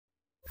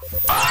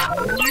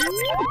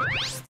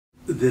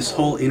This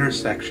whole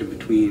intersection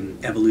between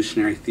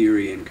evolutionary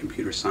theory and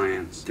computer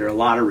science, there are a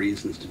lot of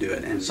reasons to do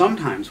it, and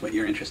sometimes what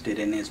you're interested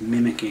in is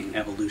mimicking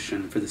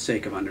evolution for the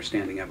sake of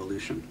understanding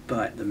evolution.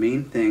 But the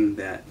main thing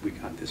that we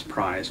got this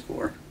prize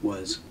for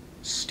was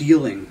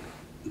stealing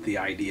the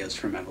ideas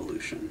from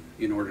evolution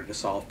in order to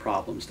solve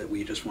problems that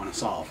we just want to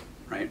solve,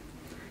 right?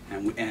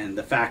 And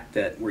the fact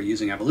that we're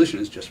using evolution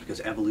is just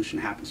because evolution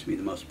happens to be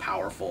the most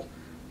powerful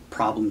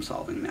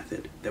problem-solving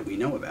method that we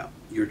know about.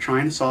 You're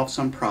trying to solve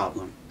some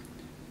problem.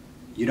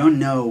 You don't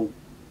know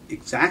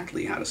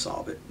exactly how to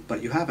solve it,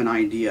 but you have an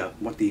idea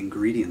what the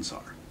ingredients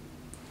are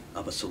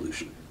of a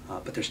solution.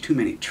 But there's too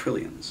many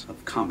trillions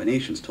of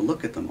combinations to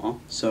look at them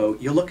all. So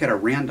you'll look at a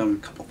random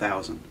couple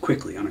thousand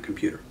quickly on a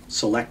computer.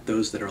 Select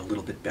those that are a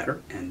little bit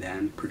better, and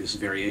then produce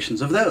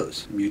variations of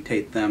those.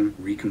 Mutate them,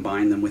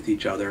 recombine them with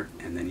each other,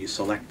 and then you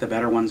select the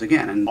better ones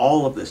again. And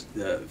all of this,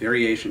 the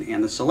variation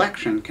and the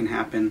selection, can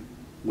happen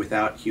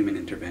without human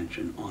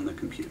intervention on the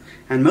computer.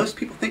 And most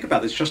people think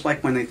about this just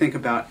like when they think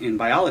about in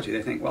biology.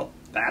 They think, well,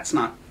 that's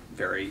not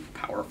very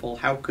powerful.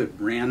 How could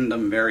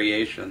random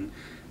variation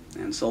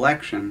and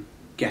selection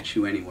get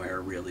you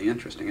anywhere really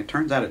interesting? It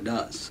turns out it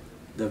does.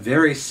 The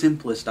very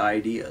simplest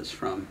ideas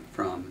from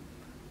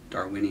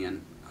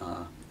Darwinian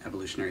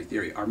evolutionary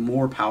theory are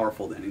more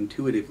powerful than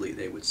intuitively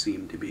they would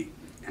seem to be.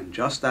 And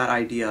just that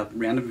idea of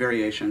random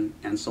variation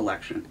and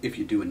selection, if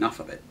you do enough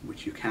of it,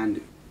 which you can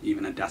do,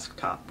 even a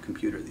desktop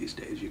computer these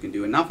days, you can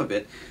do enough of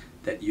it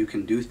that you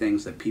can do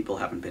things that people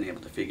haven't been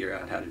able to figure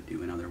out how to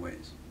do in other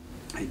ways.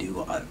 I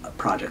do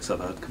projects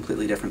of a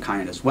completely different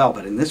kind as well,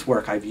 but in this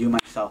work I view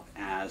myself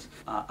as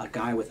a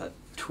guy with a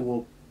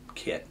tool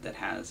kit that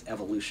has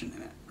evolution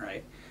in it,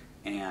 right?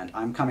 And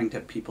I'm coming to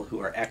people who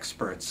are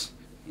experts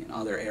in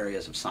other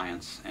areas of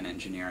science and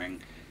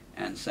engineering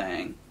and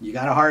saying, you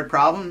got a hard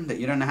problem that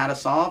you don't know how to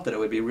solve, that it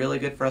would be really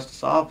good for us to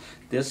solve?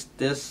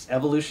 This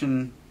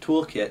evolution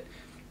toolkit,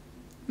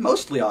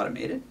 mostly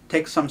automated,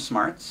 takes some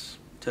smarts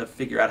to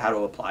figure out how to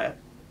apply it.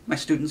 My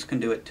students can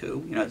do it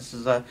too. You know, this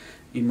is a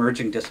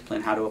emerging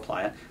discipline, how to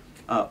apply it.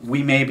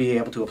 We may be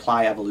able to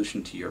apply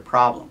evolution to your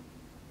problem,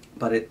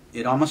 but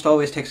it almost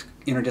always takes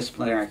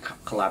interdisciplinary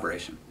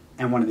collaboration.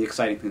 And one of the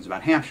exciting things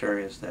about Hampshire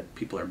is that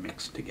people are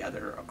mixed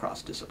together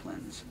across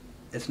disciplines.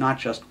 It's not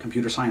just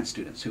computer science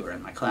students who are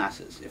in my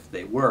classes. If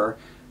they were,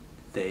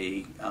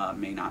 they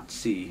may not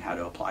see how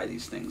to apply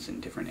these things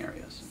in different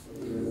areas.